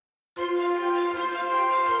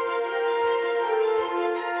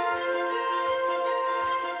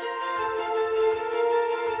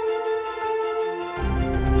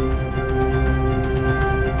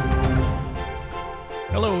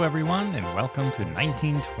welcome to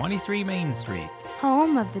 1923 Main Street.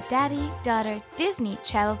 Home of the Daddy-Daughter Disney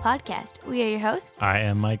Travel Podcast. We are your hosts. I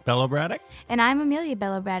am Mike Bello-Braddock. And I'm Amelia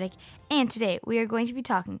Bello-Braddock. And today we are going to be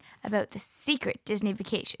talking about the secret Disney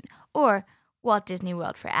vacation, or Walt Disney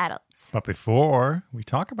World for adults. But before we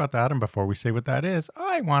talk about that and before we say what that is,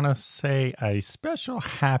 I want to say a special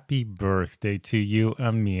happy birthday to you,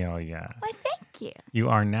 Amelia. Why, thank you. You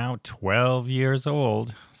are now 12 years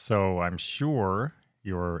old, so I'm sure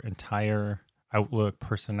your entire outlook,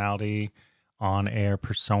 personality, on-air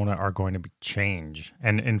persona are going to change.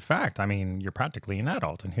 And in fact, I mean, you're practically an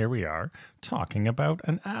adult, and here we are talking about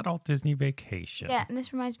an adult Disney vacation. Yeah, and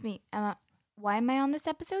this reminds me, why am I on this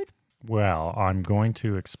episode? Well, I'm going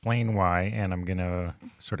to explain why, and I'm going to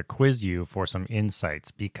sort of quiz you for some insights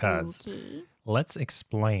because let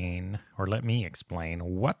me explain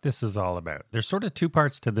what this is all about. There's sort of two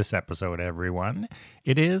parts to this episode, everyone.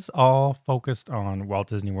 It is all focused on Walt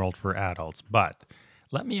Disney World for adults, but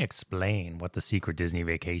let me explain what the secret Disney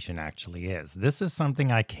vacation actually is. This is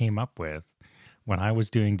something I came up with when I was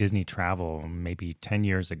doing Disney travel maybe 10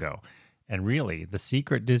 years ago. And really, the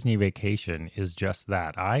secret Disney vacation is just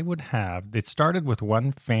that. It started with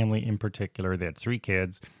one family in particular. They had 3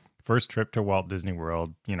 kids. First trip to Walt Disney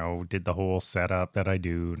World, did the whole setup that I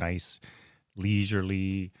do, nice,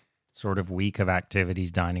 leisurely sort of week of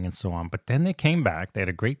activities, dining and so on. But then they came back. They had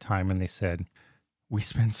a great time and they said, we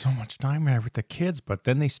spend so much time there with the kids. But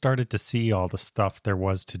then they started to see all the stuff there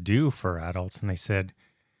was to do for adults. And they said,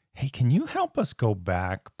 hey, can you help us go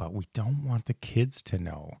back? But we don't want the kids to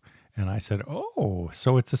know. And I said, oh,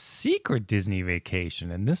 so it's a secret Disney vacation.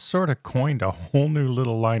 And this sort of coined a whole new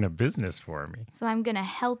little line of business for me. So I'm going to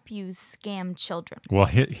help you scam children. Well,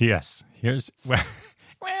 yes.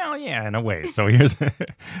 Well, yeah, in a way. So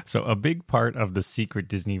so a big part of the secret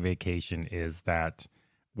Disney vacation is that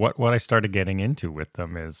what I started getting into with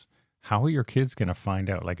them is, how are your kids going to find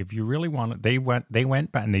out? Like, if you really want it, they went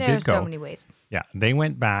back and they did go. There are so many ways. Yeah, they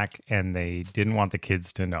went back and they didn't want the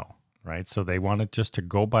kids to know. Right. So they wanted just to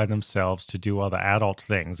go by themselves to do all the adult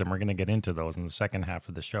things. And we're going to get into those in the second half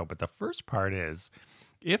of the show. But the first part is,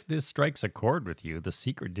 if this strikes a chord with you, the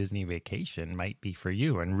secret Disney vacation might be for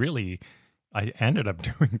you. And really, I ended up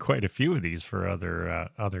doing quite a few of these for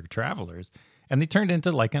other travelers. And they turned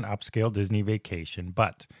into like an upscale Disney vacation.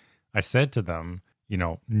 But I said to them,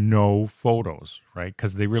 no photos, right?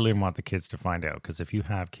 Because they really want the kids to find out. Because if you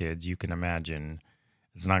have kids, you can imagine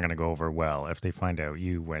it's not going to go over well if they find out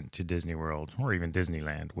you went to Disney World or even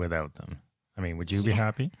Disneyland without them. I mean, would you be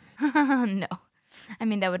happy? No. I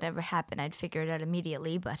mean, that would never happen. I'd figure it out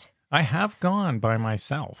immediately, but... I have gone by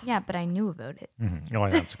myself. Yeah, but I knew about it. Mm-hmm. Oh,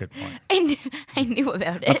 that's a good point. I knew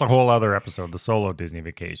about it. That's a whole other episode, the solo Disney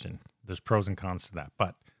vacation. There's pros and cons to that.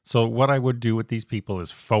 But so what I would do with these people is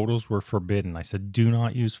photos were forbidden. I said, do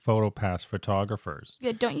not use PhotoPass photographers.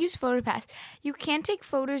 Yeah, don't use PhotoPass. You can take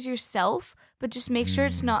photos yourself, but just make sure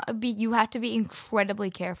it's not you have to be incredibly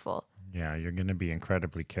careful. Yeah, you're going to be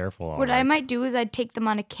incredibly careful. What I might do is I'd take them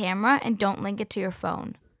on a camera and don't link it to your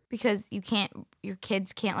phone, because your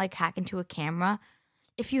kids can't like hack into a camera.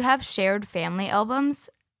 If you have shared family albums,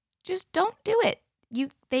 just don't do it.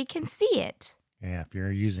 They can see it. Yeah, if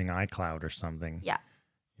you're using iCloud or something. Yeah.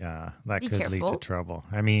 Yeah, that could careful. lead to trouble.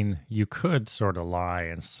 I mean, you could sort of lie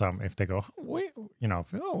and if they go, wait,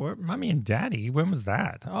 mommy and daddy, when was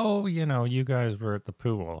that? Oh, you guys were at the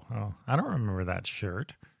pool. Oh, I don't remember that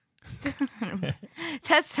shirt.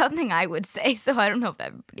 That's something I would say, so I don't know if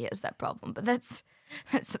everybody has that problem, but that's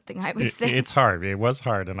something I would say. It's hard. It was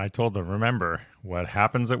hard, and I told them, remember, what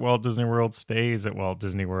happens at Walt Disney World stays at Walt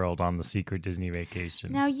Disney World on the secret Disney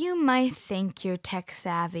vacation. Now, you might think you're tech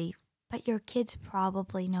savvy, but your kids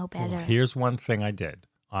probably know better. Well, here's one thing I did.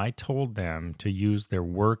 I told them to use their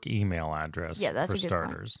work email address that's for a good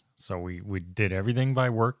starters. Point. So we did everything by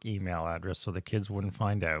work email address so the kids wouldn't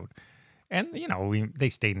find out. And, they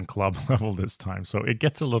stayed in club level this time. So it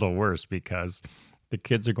gets a little worse because the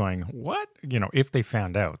kids are going, what? If they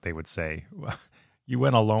found out, they would say, well, you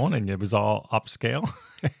went alone and it was all upscale?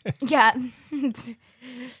 Yeah.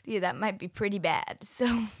 Yeah, that might be pretty bad. So,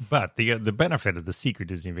 but the benefit of the secret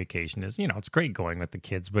Disney vacation is, it's great going with the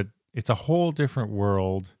kids, but it's a whole different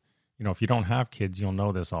world. If you don't have kids, you'll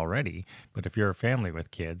know this already. But if you're a family with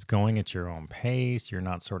kids, going at your own pace, you're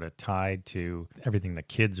not sort of tied to everything the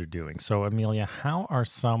kids are doing. So, Amelia, how are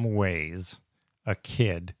some ways a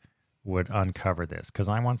kid would uncover this? Because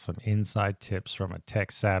I want some inside tips from a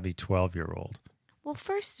tech-savvy 12-year-old. Well,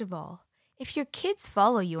 first of all, if your kids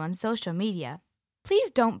follow you on social media, please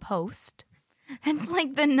don't post. That's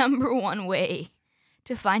like the number one way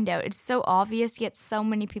to find out. It's so obvious, yet so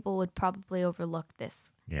many people would probably overlook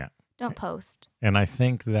this. Yeah. Don't post. And I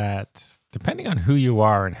think that depending on who you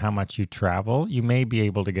are and how much you travel, you may be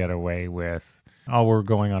able to get away with, oh, we're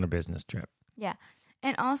going on a business trip. Yeah.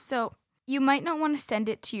 And also, you might not want to send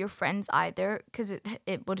it to your friends either because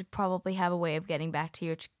it would probably have a way of getting back to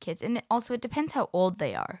your kids. And it depends how old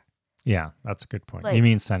they are. Yeah, that's a good point. Like- You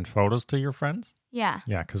mean send photos to your friends? Yeah,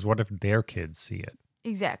 Yeah, because what if their kids see it?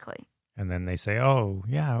 exactly. And then they say, oh,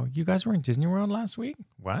 yeah, you guys were in Disney World last week?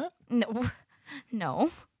 What? No.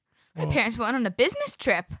 My Well- parents went on a business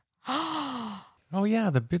trip. Oh, yeah,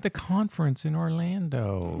 the conference in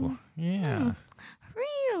Orlando. Yeah.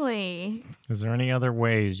 Really? Is there any other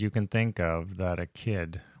ways you can think of that a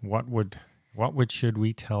kid, what should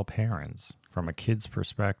we tell parents from a kid's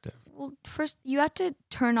perspective? Well, first, you have to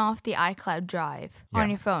turn off the iCloud Drive on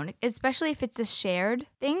Yeah. your phone, especially if it's a shared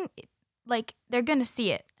thing. Like, they're going to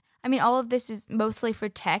see it. I mean, all of this is mostly for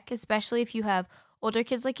tech, especially if you have older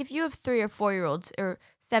kids. Like, if you have 3 or 4-year-olds or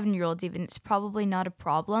 7-year-olds even, it's probably not a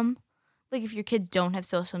problem. Like, if your kids don't have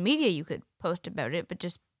social media, you could post about it, but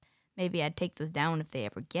just maybe I'd take those down if they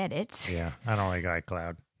ever get it. Yeah, I don't like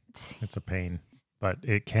iCloud. It's a pain, but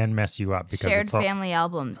it can mess you up because Shared it's all, family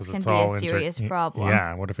albums 'cause can it's be all a serious problem.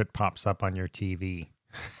 Yeah, what if it pops up on your TV?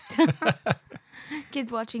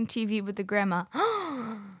 Kids watching TV with the grandma.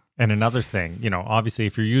 And another thing, obviously,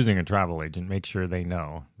 if you're using a travel agent, make sure they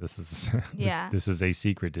know this is Yeah. this is a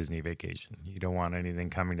secret Disney vacation. You don't want anything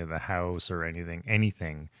coming to the house or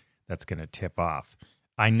anything that's going to tip off.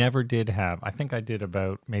 I never did have. I think I did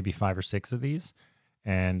about maybe 5 or 6 of these,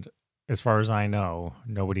 and as far as I know,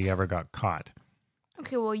 nobody ever got caught.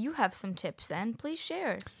 Okay, well, you have some tips then. Please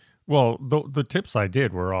share. Well, the tips I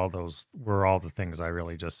did were all the things I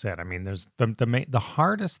really just said. I mean, there's the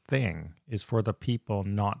hardest thing is for the people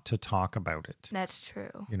not to talk about it. That's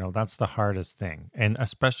true. That's the hardest thing, and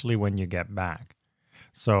especially when you get back.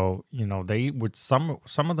 So, they would some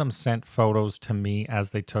of them sent photos to me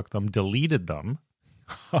as they took them, deleted them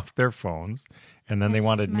off their phones, and then they That's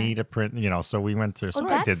wanted smart. me to print. So we went through. So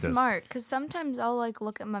Well, I did that's this. smart because sometimes I'll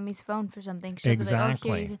look at mommy's phone for something. She'll be like, "Oh, here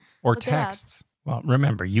Exactly. you can Or look it up." texts. Well,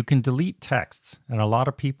 remember, you can delete texts, and a lot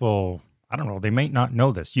of people, I don't know, they may not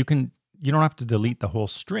know this. You don't have to delete the whole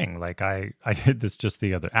string. Like I did this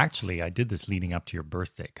I did this leading up to your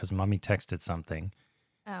birthday because mommy texted something.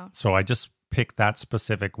 Oh, So I just picked that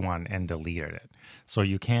specific one and deleted it. So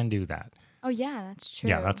you can do that. oh yeah, that's true.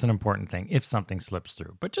 Yeah, that's an important thing if something slips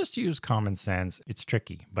through. But just use common sense. It's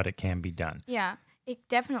tricky, but it can be done. Yeah, it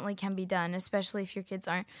definitely can be done, especially if your kids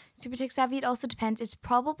aren't super tech savvy. It also depends. It's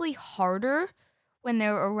probably harder when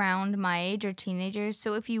they're around my age or teenagers.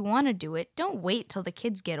 So if you want to do it, don't wait till the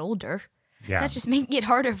kids get older. Yeah. That's just making it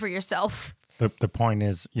harder for yourself. The point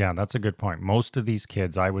is, yeah, that's a good point. Most of these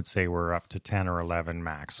kids, I would say, were up to 10 or 11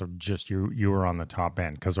 max. So just you were on the top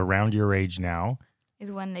end because around your age now,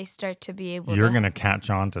 Is when they start to be able you're to. going to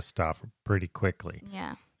catch on to stuff pretty quickly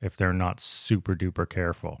Yeah. if they're not super duper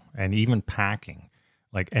careful. And even packing,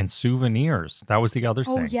 and souvenirs. That was the other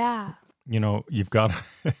thing. Oh yeah.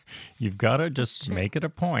 You've got to just true. make it a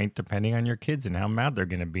point, depending on your kids and how mad they're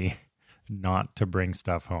going to be, not to bring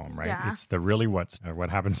stuff home, right? Yeah. It's the really what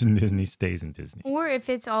happens in Disney stays in Disney. Or if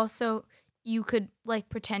it's also you could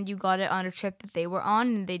pretend you got it on a trip that they were on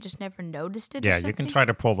and they just never noticed it. or Yeah, you can something. try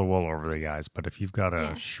to pull the wool over the eyes, but if you've got a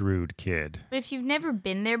Yeah. shrewd kid, But if you've never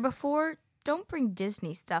been there before, don't bring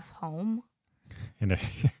Disney stuff home. and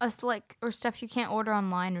Or stuff you can't order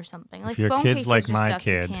online or something. Like your phone kid's cases like or my stuff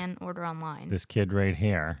kid, you can order online. this kid right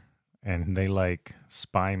here, and they like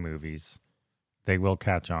spy movies, they will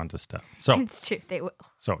catch on to stuff. So It's true, they will.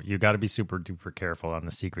 So you got to be super duper careful on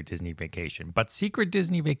the secret Disney vacation. But secret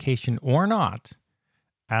Disney vacation or not,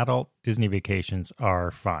 adult Disney vacations are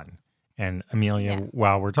fun. And Amelia, Yeah.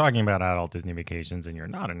 while we're talking about adult Disney vacations and you're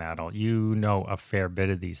not an adult, you know a fair bit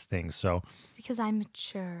of these things. So Because I'm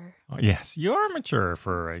mature. yes, you're mature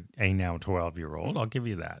for a now 12-year-old. I'll give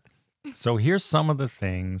you that. So here's some of the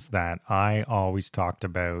things that I always talked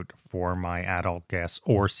about for my adult guests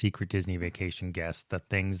or secret Disney vacation guests, the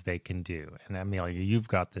things they can do. And Amelia, you've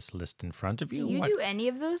got this list in front of you. Do you What- do any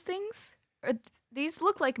of those things? Or these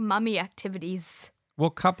look like mummy activities. Well,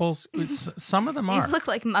 couples, some of them are. These look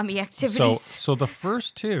like mummy activities. So the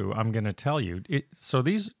first two, I'm going to tell you. That's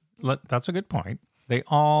a good point. They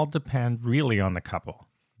all depend really on the couple.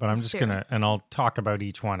 But I'm That's just true. going to, and I'll talk about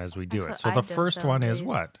each one as we do it. So I've the done first some one of is these.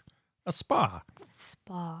 what? A spa.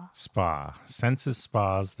 Spa. Senses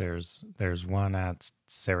Spas. There's one at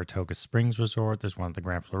Saratoga Springs Resort. There's one at the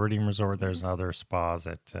Grand Floridian Resort. There's other spas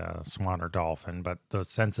at Swan or Dolphin. But the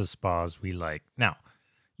Senses Spas we like. Now,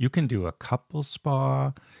 you can do a couple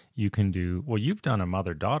spa. You can do, well, you've done a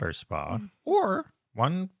mother-daughter spa. Or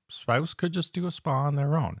one spouse could just do a spa on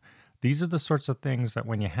their own. these are the sorts of things that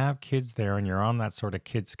when you have kids there and you're on that sort of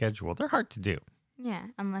kid schedule, they're hard to do. Yeah,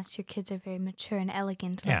 unless your kids are very mature and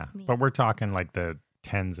elegant Yeah, like me. but we're talking like the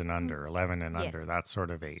 10s and under, 11 and under, that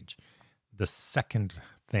sort of age. The second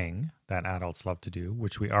thing that adults love to do,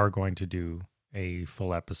 which we are going to do a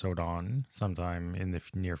full episode on sometime in the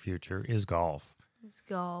near future, is golf. It's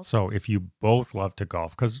golf. So if you both love to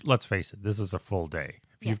golf, because let's face it, this is a full day.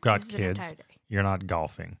 If you've got kids, you're not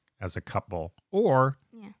golfing as a couple. Or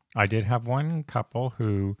I did have one couple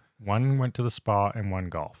who one went to the spa and one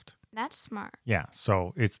golfed. That's smart. Yeah.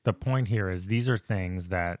 So it's the point here is these are things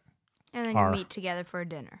that and then you meet together for a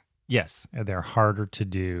dinner. Yes. And they're harder to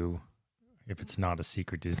do if it's not a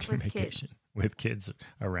secret Disney vacation with kids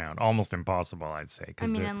around. Almost impossible, I'd say. I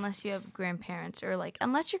mean, unless you have grandparents or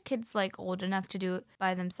unless your kid's old enough to do it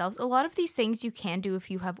by themselves. A lot of these things you can do if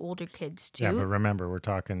you have older kids too. Yeah, but remember, we're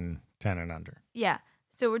talking 10 and under. Yeah.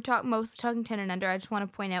 So we're talking 10 and under. I just want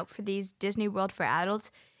to point out for these Disney World for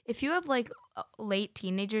adults, if you have late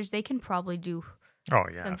teenagers, they can probably do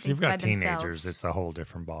if you've got teenagers, it's a whole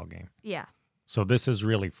different ballgame. Yeah. So this is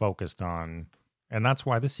really focused on, and that's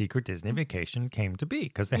why the Secret Disney Vacation came to be,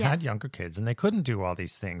 because they had younger kids and they couldn't do all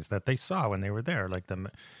these things that they saw when they were there, like the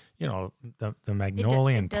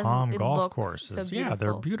Magnolia and Palm golf courses. So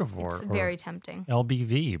they're beautiful. It's very tempting.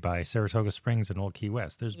 LBV by Saratoga Springs and Old Key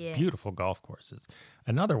West. There's beautiful golf courses.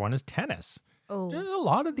 Another one is tennis. Oh. There's a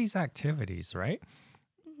lot of these activities, right?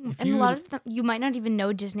 A lot of them, you might not even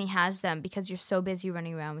know Disney has them because you're so busy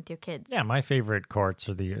running around with your kids. Yeah, my favorite courts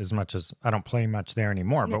are as much as I don't play much there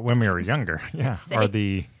anymore, but when we were younger, are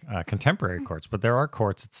the contemporary courts. But there are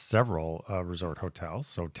courts at several resort hotels.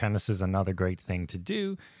 So tennis is another great thing to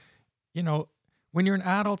do. You know, when you're an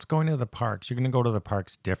adult going to the parks, you're going to go to the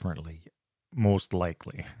parks differently, most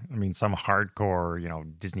likely. I mean, some hardcore,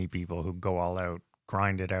 Disney people who go all out,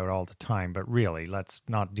 grind it out all the time, but really, let's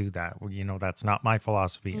not do that. That's not my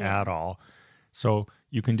philosophy at all. So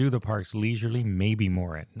you can do the parks leisurely, maybe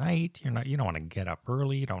more at night. You don't want to get up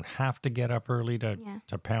early. You don't have to get up early to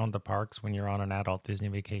pound the parks when you're on an adult Disney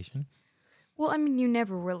vacation. Well, I mean, you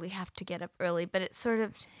never really have to get up early, but it's sort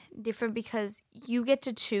of different because you get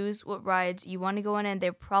to choose what rides you want to go on, and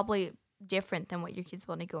they're probably different than what your kids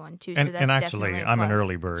want to go on too. So that's and actually, definitely I'm an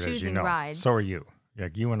early bird, choosing as you know. Rides. So are you.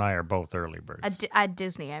 Like you and I are both early birds. At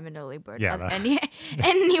Disney, I'm an early bird. Yeah,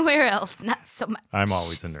 anywhere else, not so much. I'm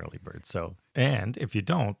always an early bird. So, and if you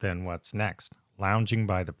don't, then what's next? Lounging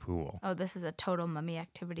by the pool. Oh, this is a total mummy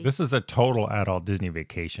activity. This is a total adult Disney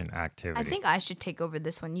vacation activity. I think I should take over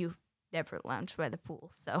this one. You never lounged by the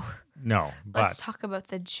pool, so no. But let's talk about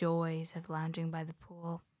the joys of lounging by the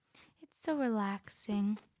pool. It's so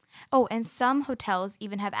relaxing. Oh, and some hotels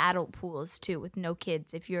even have adult pools too, with no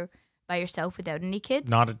kids. If you're by yourself without any kids?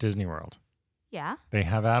 Not at Disney World. Yeah. They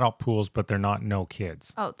have adult pools, but they're not no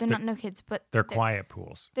kids. Oh, they're not no kids, but they're quiet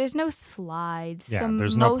pools. There's no slides. Yeah, so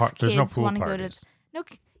there's most there's no kids pool want to parties. go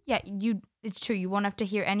to it's true. You won't have to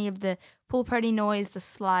hear any of the pool party noise, the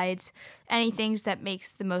slides, anything that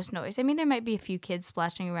makes the most noise. I mean, there might be a few kids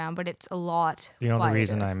splashing around, but it's a lot The only quieter.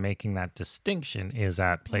 reason I'm making that distinction is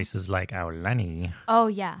at places like Aulani. Oh,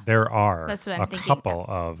 yeah. There are That's what I'm a thinking. couple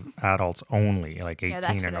of adults only, like 18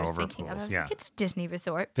 that's what and I was over thinking pools. of. I was like, it's a Disney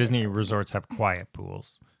resort. Disney resorts have quiet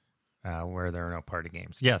pools where there are no party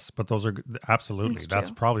games. Yes, but those are absolutely, that's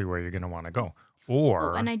probably where you're going to want to go.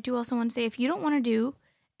 Or, and I do also want to say, if you don't want to do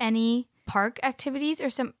any park activities or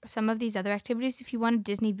some of these other activities, if you want a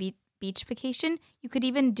Disney beach vacation, you could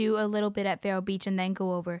even do a little bit at Vero Beach and then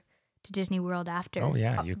go over to Disney World after. Oh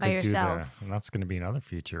yeah, you by could yourselves. do that. That's going to be another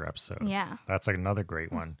future episode. Yeah, that's another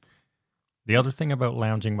great one. The other thing about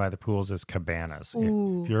lounging by the pools is cabanas.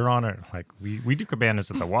 Ooh. If you're on it, like we do cabanas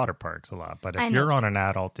at the water parks a lot, but if you're on an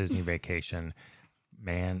adult Disney vacation,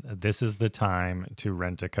 man, this is the time to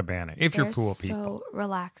rent a cabana. If you're pool people, so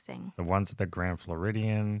relaxing. The ones at the Grand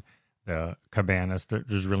Floridian, the cabanas,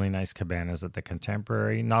 there's really nice cabanas at the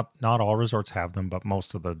Contemporary. Not all resorts have them, but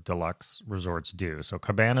most of the deluxe resorts do. So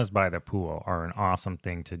cabanas by the pool are an awesome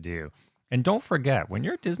thing to do. And don't forget, when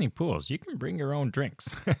you're at Disney pools, you can bring your own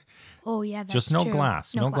drinks. Oh, yeah, that's just no true.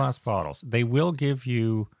 glass, no glass bottles. They will give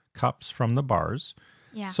you cups from the bars.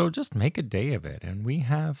 Yeah. So just make a day of it. And we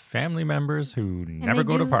have family members who never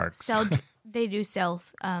go to parks. They do sell,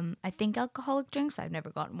 I think, alcoholic drinks. I've never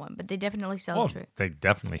gotten one, but they definitely sell drinks. They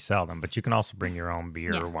definitely sell them. But you can also bring your own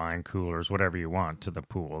beer, wine, coolers, whatever you want to the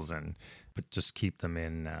pools, but just keep them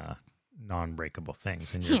in non-breakable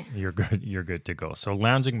things, and you're good. You're good to go. So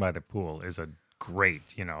lounging by the pool is a great,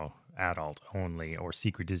 adult only or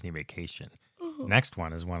secret Disney vacation. Mm-hmm. Next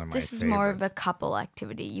one is one of my favorites. This is more of a couple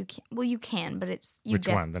activity. You can, but it's which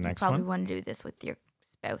one? The next you probably one? want to do this with your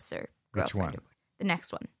spouse or girlfriend. Which one? The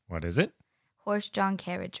next one. What is it? Horse-drawn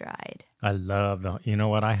carriage ride. I love them. You know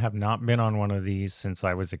what? I have not been on one of these since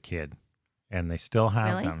I was a kid. And they still have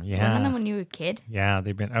Really? them. You Yeah. went on them when you were a kid? Yeah,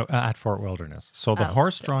 they've been at Fort Wilderness. So the Oh,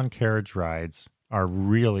 horse-drawn carriage rides are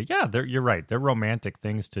really, you're right. They're romantic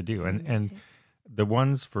things to do. And the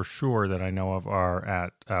ones for sure that I know of are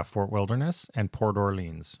at Fort Wilderness and Port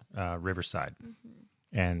Orleans, Riverside.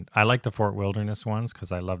 And I like the Fort Wilderness ones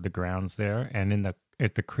because I love the grounds there. And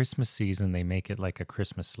at the Christmas season, they make it like a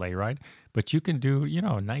Christmas sleigh ride. But you can do,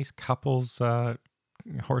 a nice couples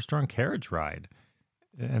horse-drawn carriage ride.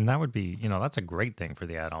 And that would be, that's a great thing for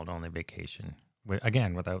the adult-only vacation.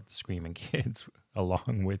 Again, without the screaming kids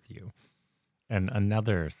along with you. And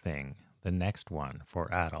another thing, the next one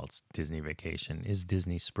for adults Disney vacation is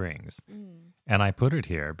Disney Springs. And I put it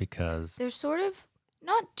here because there's sort of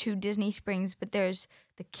not two Disney Springs, but there's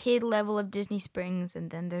the kid level of Disney Springs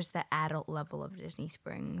and then there's the adult level of Disney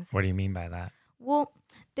Springs. What do you mean by that? Well,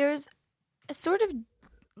 there's a sort of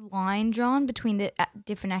line drawn between the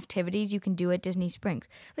different activities you can do at Disney Springs.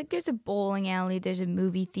 Like there's a bowling alley, there's a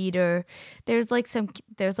movie theater, there's like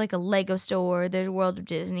a Lego store, there's World of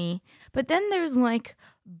Disney, but then there's like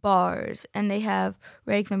bars and they have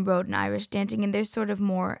Raglan Road and Irish dancing and there's sort of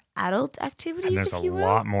more adult activities. And there's if you a will.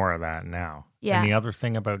 lot more of that now. Yeah. And the other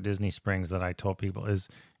thing about Disney Springs that I told people is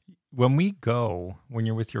when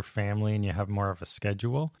you're with your family and you have more of a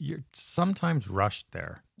schedule, you're sometimes rushed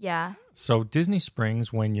there. Yeah. So Disney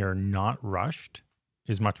Springs, when you're not rushed,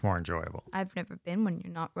 is much more enjoyable. I've never been when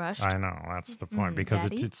you're not rushed. I know, that's the point, because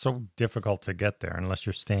it's so difficult to get there unless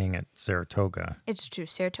you're staying at Saratoga. It's true.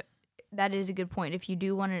 That is a good point. If you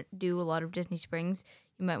do want to do a lot of Disney Springs,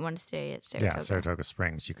 you might want to stay at Saratoga. Yeah, Saratoga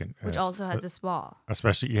Springs. You can, which also has a spa.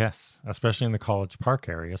 Especially in the College Park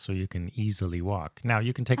area, so you can easily walk. Now,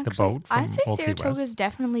 you can take the boat from I say Old Key Saratoga West. is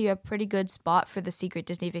definitely a pretty good spot for the Secret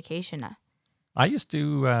Disney Vacation. I used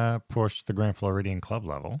to push the Grand Floridian Club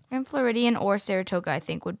level. Grand Floridian or Saratoga, I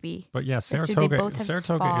think, would be. But yeah, Saratoga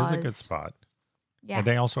Saratoga is a good spot. Yeah. And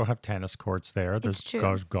they also have tennis courts there. There's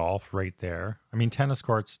golf right there. I mean, tennis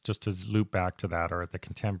courts, just to loop back to that, are at the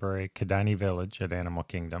Contemporary, Kidani Village at Animal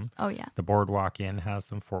Kingdom. Oh, yeah. The Boardwalk Inn has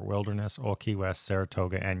them, Fort Wilderness, Old Key West,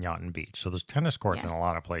 Saratoga, and Yacht Beach. So there's tennis courts in a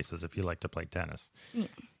lot of places if you like to play tennis. Yeah.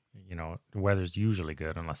 The weather's usually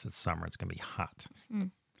good unless it's summer. It's going to be hot.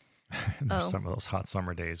 There's some of those hot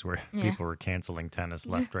summer days where people were canceling tennis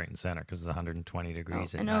left, right, and center because it's 120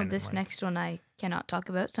 degrees. I know this next one I cannot talk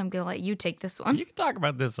about, so I'm going to let you take this one. You can talk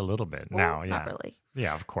about this a little bit now. Yeah, not really.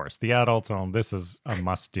 Yeah, of course. The adults own. This is a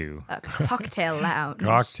must-do. A cocktail lounge.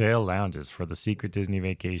 Cocktail lounges for the Secret Disney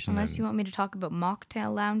Vacation. Unless you want me to talk about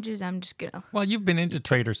mocktail lounges, I'm just going to. Well, you've been into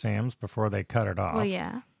Trader Sam's before they cut it off. Well,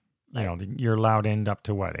 yeah. You're allowed in up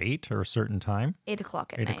to what, 8 or a certain time? 8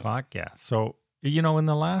 o'clock at night. 8 o'clock, yeah. So, in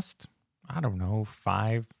the last,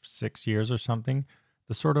 5-6 years or something,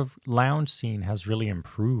 the sort of lounge scene has really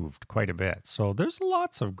improved quite a bit. So there's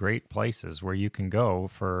lots of great places where you can go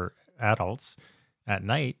for adults at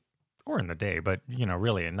night or in the day, but,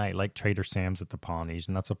 really at night, like Trader Sam's at the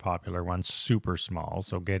Polynesian. That's a popular one, super small,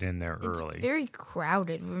 so get in there early. It's very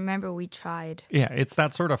crowded. Remember, we tried. Yeah, it's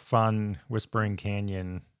that sort of fun Whispering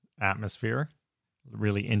Canyon atmosphere.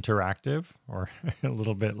 Really interactive, or a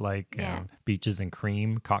little bit like Beaches and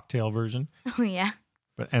Cream cocktail version. Oh yeah.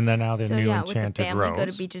 And then now the new with Enchanted the family, Rose. go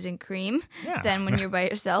to Beaches and Cream. Yeah. Then when you're by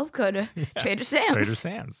yourself, go to Trader Sam's. Trader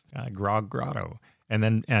Sam's, Grog Grotto. And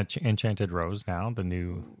then Enchanted Rose now, the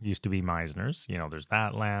new, used to be Meisner's. There's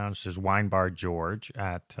that lounge. There's Wine Bar George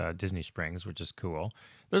at Disney Springs, which is cool.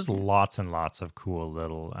 There's lots and lots of cool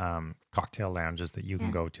little cocktail lounges that you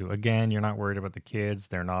can go to. Again, you're not worried about the kids.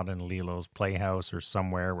 They're not in Lilo's Playhouse or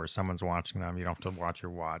somewhere where someone's watching them. You don't have to watch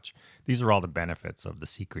your watch. These are all the benefits of the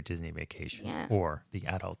Secret Disney Vacation or the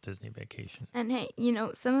adult Disney Vacation. And hey,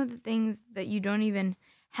 some of the things that you don't even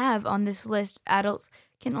have on this list, adults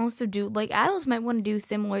can also do. Like, adults might want to do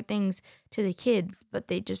similar things to the kids, but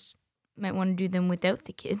they just might want to do them without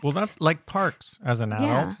the kids. Well, that's like parks as an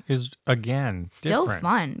adult is, again, still different.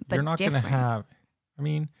 fun, but you're not going to have,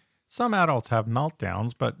 some adults have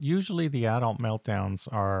meltdowns, but usually the adult meltdowns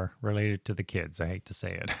are related to the kids. I hate to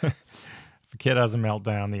say it. If a kid has a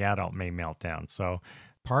meltdown, the adult may melt down. So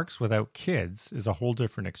parks without kids is a whole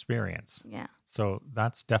different experience. Yeah. So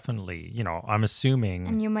that's definitely, I'm assuming.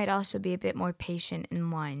 And you might also be a bit more patient in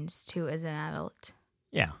lines too as an adult.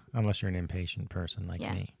 Yeah, unless you're an impatient person like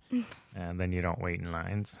me. And then you don't wait in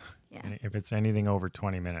lines. Yeah. And if it's anything over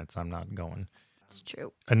 20 minutes, I'm not going. It's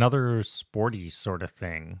true. Another sporty sort of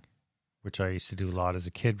thing, which I used to do a lot as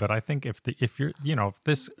a kid, but I think if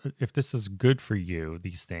this is good for you,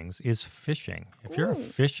 these things, is fishing. If you're a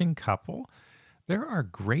fishing couple, There are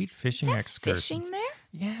great fishing They have excursions. fishing there?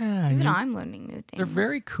 Yeah. Even I'm learning new things. They're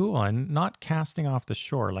very cool and not casting off the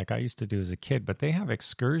shore like I used to do as a kid, but they have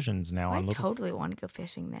excursions now. I totally want to go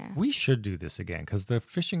fishing there. We should do this again because the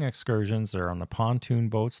fishing excursions are on the pontoon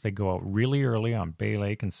boats. They go out really early on Bay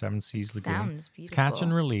Lake and Seven Seas Lagoon. Sounds beautiful. It's catch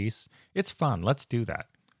and release. It's fun. Let's do that.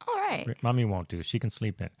 All right. Mommy won't do. She can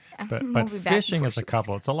sleep in. But We'll be back fishing before as a she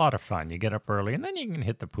couple, wakes it's a lot of fun. You get up early and then you can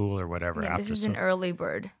hit the pool or whatever Yeah, after. this is an early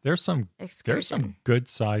bird There's some excursion. good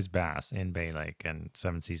sized bass in Bay Lake and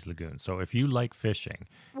Seven Seas Lagoon. So if you like fishing,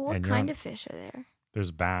 Well, what kind of fish are there?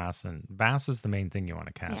 there's bass, and bass is the main thing you want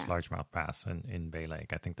to catch. Yeah. Largemouth bass in Bay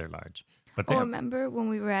Lake. I think they're large. But they Oh, have- remember when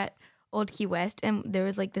we were at Old Key West and there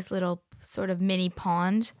was like this little sort of mini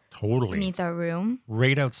pond totally beneath our room?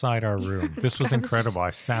 right outside our room. This was guy was just incredible.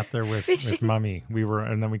 I sat there with fishing. Mummy.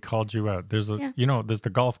 And then we called you out. There's there's the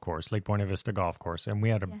golf course, Lake Buena Vista Golf Course, and we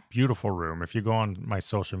had a beautiful room. If you go on my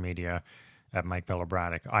social media at Mike Bella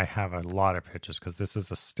Braddock, I have a lot of pictures because this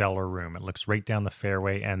is a stellar room. It looks right down the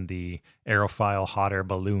fairway, and the aerofoil hot air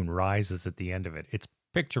balloon rises at the end of it. It's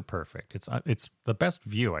picture perfect. It's the best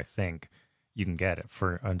view, I think, you can get it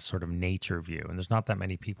for a sort of nature view. And there's not that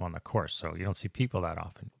many people on the course, so you don't see people that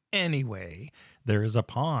often. Anyway, there is a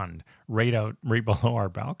pond right below our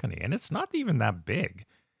balcony, and it's not even that big.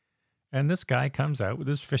 And this guy comes out with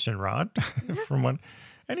his fishing rod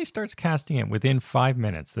and he starts casting it. Within 5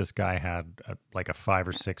 minutes, this guy had like a 5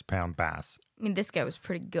 or 6 pound bass. I mean, this guy was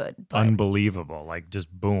pretty good. But Unbelievable. Like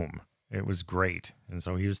just boom. It was great. And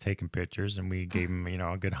so he was taking pictures and we gave him,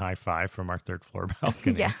 a good high five from our third floor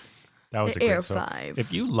balcony. yeah. That was The a great air so five.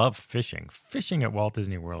 If you love fishing at Walt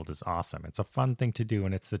Disney World is awesome. It's a fun thing to do,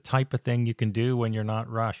 and it's the type of thing you can do when you're not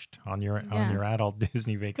rushed on your adult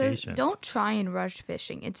Disney vacation. Don't try and rush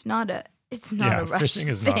fishing. It's not a rush fishing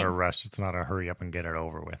is thing. not a rush. It's not a hurry up and get it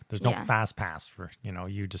over with. There's no fast pass for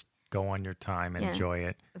you just go on your time, enjoy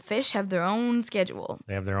it. The fish have their own schedule.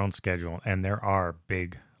 They have their own schedule, and there are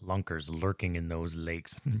big lunkers lurking in those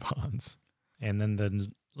lakes and ponds. And then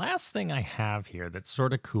the last thing I have here that's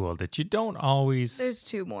sort of cool that you don't always... There's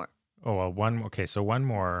two more. Oh, well, one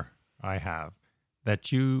more I have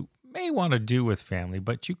that you may want to do with family,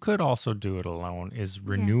 but you could also do it alone, is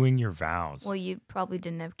renewing your vows. Well, you probably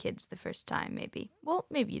didn't have kids the first time, maybe. Well,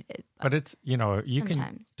 maybe you did. But it's, you sometimes.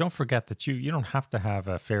 can... Don't forget that you don't have to have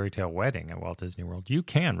a fairy tale wedding at Walt Disney World. You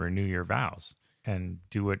can renew your vows and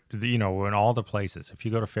do it, in all the places. If you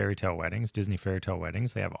go to fairy tale weddings, Disney fairy tale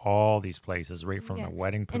weddings, they have all these places right from the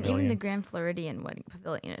wedding pavilion. And even the Grand Floridian wedding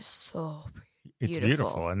pavilion is so beautiful. It's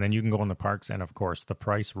beautiful. And then you can go in the parks, and of course, the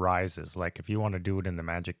price rises. Like if you want to do it in the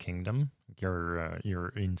Magic Kingdom,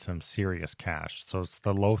 you're in some serious cash. So it's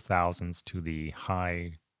the low thousands to the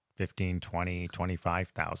high 15, 20,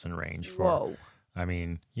 25,000 range for. Whoa. I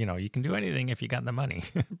mean, you can do anything if you got the money,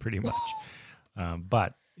 pretty much.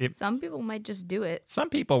 But some people might just do it. Some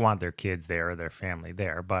people want their kids there or their family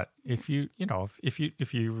there, but if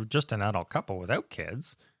you're just an adult couple without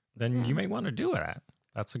kids, then you may want to do that.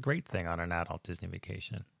 That's a great thing on an adult Disney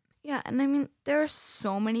vacation. Yeah, and I mean, there are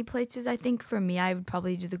so many places. I think for me, I would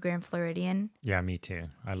probably do the Grand Floridian. Yeah, me too.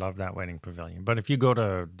 I love that wedding pavilion. But if you go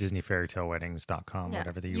to DisneyFairyTaleWeddings.com,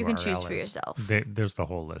 whatever the URL is, you can choose for yourself. There's the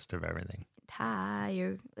whole list of everything.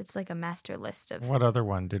 It's like a master list of What other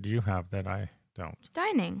one did you have that I don't?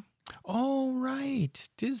 dining. Oh, right.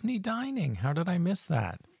 Disney dining. How did I miss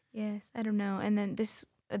that? Yes, I don't know. And then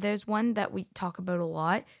there's one that we talk about a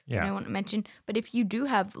lot. Yeah. And I want to mention, but if you do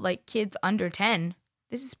have like kids under 10,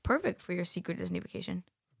 this is perfect for your secret Disney vacation.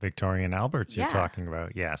 Victoria and Albert's you're talking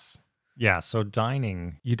about. Yes. Yeah. So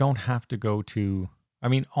dining, you don't have to go to,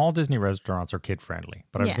 all Disney restaurants are kid friendly,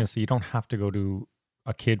 but I was going to say you don't have to go to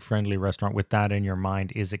a kid friendly restaurant with that in your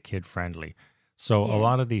mind. Is it kid friendly? So a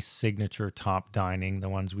lot of these signature top dining, the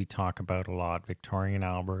ones we talk about a lot, Victoria and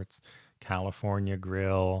Albert's, California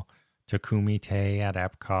Grill, Takumi Te at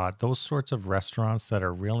Epcot, those sorts of restaurants that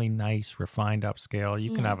are really nice, refined, upscale.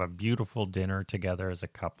 You can have a beautiful dinner together as a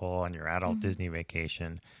couple on your adult Disney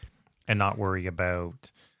vacation and not worry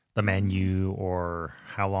about the menu or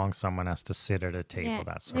how long someone has to sit at a table,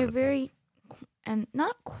 that sort of thing. They're very, and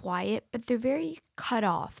not quiet, but they're very cut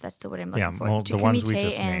off. That's the word I'm looking for. Well, the ones we Takumi Te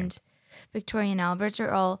just and named. Victoria and Albert's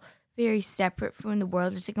are all very separate from the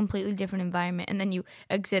world. It's a completely different environment, and then you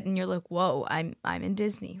exit and you're like, "Whoa, I'm in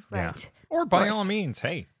Disney, right?" Yeah. Or by all means,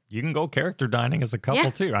 hey, you can go character dining as a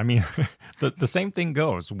couple too. The same thing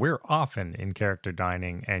goes. We're often in character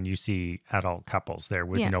dining, and you see adult couples there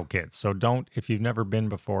with no kids. So if you've never been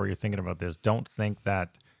before, you're thinking about this. Don't think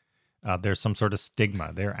that there's some sort of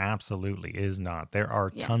stigma. There absolutely is not. There are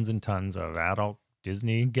tons and tons of adult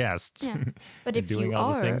Disney guests. Yeah. But and if doing you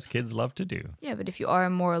all the are, things kids love to do. yeah, but if you are a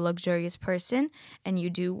more luxurious person and you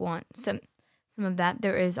do want some of that,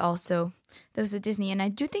 there's a Disney, and I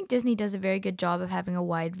do think Disney does a very good job of having a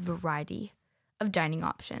wide variety of dining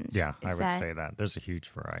options. Yeah, I would say that. There's a huge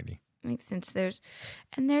variety. Makes sense. There's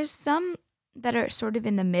some that are sort of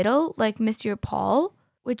in the middle, like Monsieur Paul,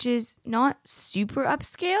 which is not super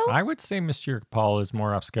upscale. I would say Monsieur Paul is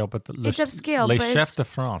more upscale, but it's upscale. Le but Chef de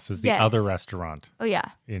France is the other restaurant. Oh yeah,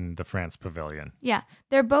 in the France Pavilion. Yeah,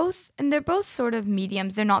 they're both sort of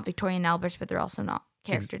mediums. They're not Victorian Alberts, but they're also not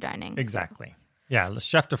character dining. Exactly. So. Yeah, Le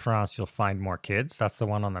Chef de France, you'll find more kids. That's the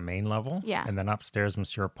one on the main level. Yeah. And then upstairs,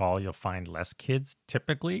 Monsieur Paul, you'll find less kids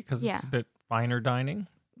typically because it's a bit finer dining,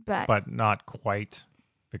 but not quite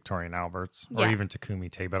Victorian Alberts or even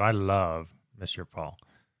Takumi Te. But I love Monsieur Paul.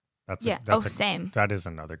 Same. That is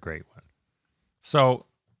another great one. So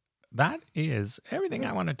that is everything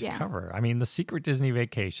I wanted to cover. I mean, the Secret Disney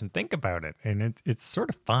Vacation, think about it. And it's sort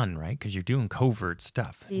of fun, right? Because you're doing covert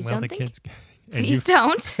stuff. Please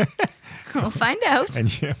don't. We'll find out.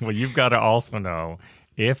 And you've got to also know,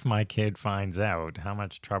 if my kid finds out, how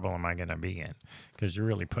much trouble am I going to be in? Because you're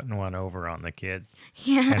really putting one over on the kids.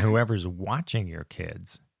 Yeah. And whoever's watching your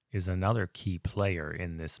kids is another key player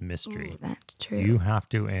in this mystery. Ooh, that's true. You have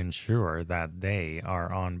to ensure that they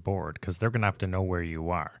are on board because they're going to have to know where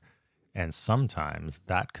you are. And sometimes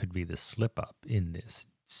that could be the slip up in this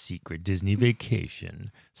Secret Disney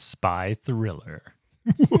Vacation spy thriller.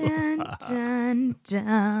 Dun, dun,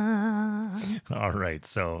 dun. All right,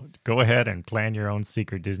 so go ahead and plan your own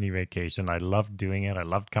Secret Disney Vacation. I loved doing it. I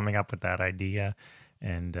loved coming up with that idea,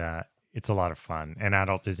 and it's a lot of fun. And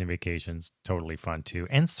adult Disney vacations, totally fun too.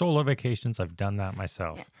 And solo vacations, I've done that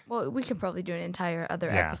myself. Yeah. Well, we could probably do an entire other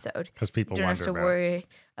episode because people don't wonder have to worry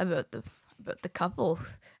about the couple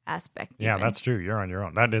aspect. Yeah, even. that's true. You're on your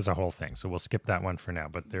own. That is a whole thing. So we'll skip that one for now.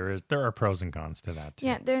 But there are pros and cons to that too.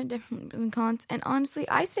 Yeah, there are different pros and cons. And honestly,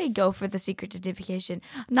 I say go for the Secret Disney Vacation.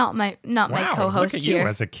 Not my co-host look at here. You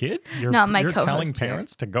as a kid. You're co-host telling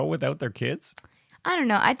parents to go without their kids. I don't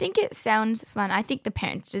know. I think it sounds fun. I think the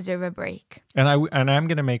parents deserve a break. And I'm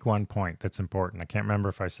going to make one point that's important. I can't remember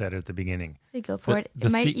if I said it at the beginning. So go for it.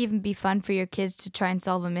 It might even be fun for your kids to try and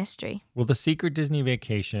solve a mystery. Well, the Secret Disney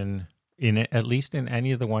Vacation, at least in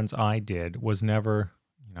any of the ones I did, was never,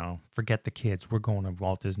 forget the kids. We're going to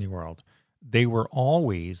Walt Disney World. They were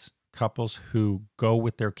always couples who go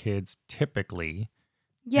with their kids typically.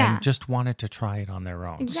 Yeah. And just wanted to try it on their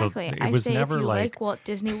own. Exactly. So it was never if you like Walt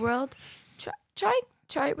Disney World,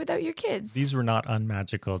 try it without your kids. These were not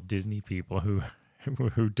unmagical Disney people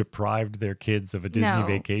who deprived their kids of a Disney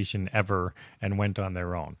vacation ever and went on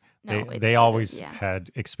their own. No, they always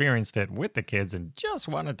had experienced it with the kids and just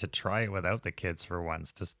wanted to try it without the kids for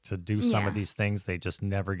once, to do some of these things they just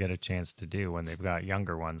never get a chance to do when they've got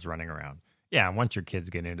younger ones running around. Yeah, and once your kids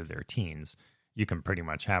get into their teens, you can pretty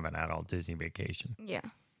much have an adult Disney vacation. Yeah.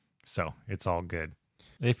 So it's all good.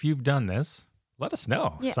 If you've done this, let us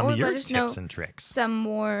know some of your tips and tricks. Some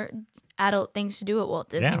more adult things to do at Walt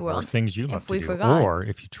Disney World. Or things you love to do. Forgot. Or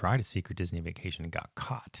if you tried a Secret Disney Vacation and got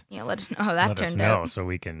caught. Yeah, let us know how that turned out. So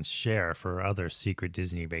we can share for other Secret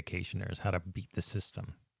Disney vacationers how to beat the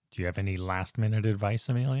system. Do you have any last minute advice,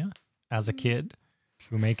 Amelia, as a kid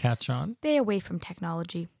who may catch on? Stay away from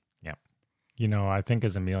technology. Yeah. I think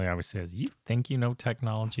as Amelia always says, you think you know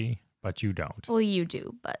technology, but you don't. Well, you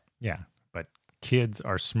do, but... Yeah. Kids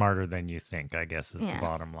are smarter than you think, I guess, is the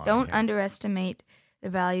bottom line. Don't underestimate the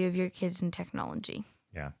value of your kids in technology.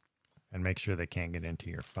 Yeah. And make sure they can't get into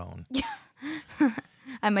your phone.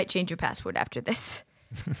 I might change your password after this.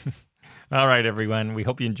 All right, everyone. We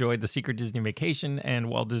hope you enjoyed the Secret Disney Vacation and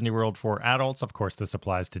Walt Disney World for adults. Of course, this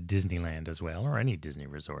applies to Disneyland as well, or any Disney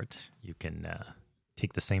resort. You can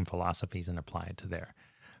take the same philosophies and apply it to there.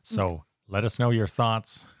 So let us know your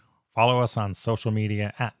thoughts. Follow us on social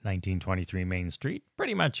media at 1923 Main Street,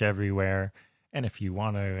 pretty much everywhere. And if you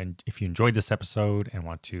enjoyed this episode and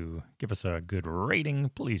want to give us a good rating,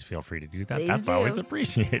 please feel free to do that. That's always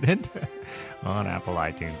appreciated on Apple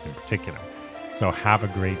iTunes in particular. So have a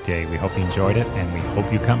great day. We hope you enjoyed it, and we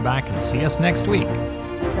hope you come back and see us next week.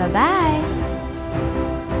 Bye-bye.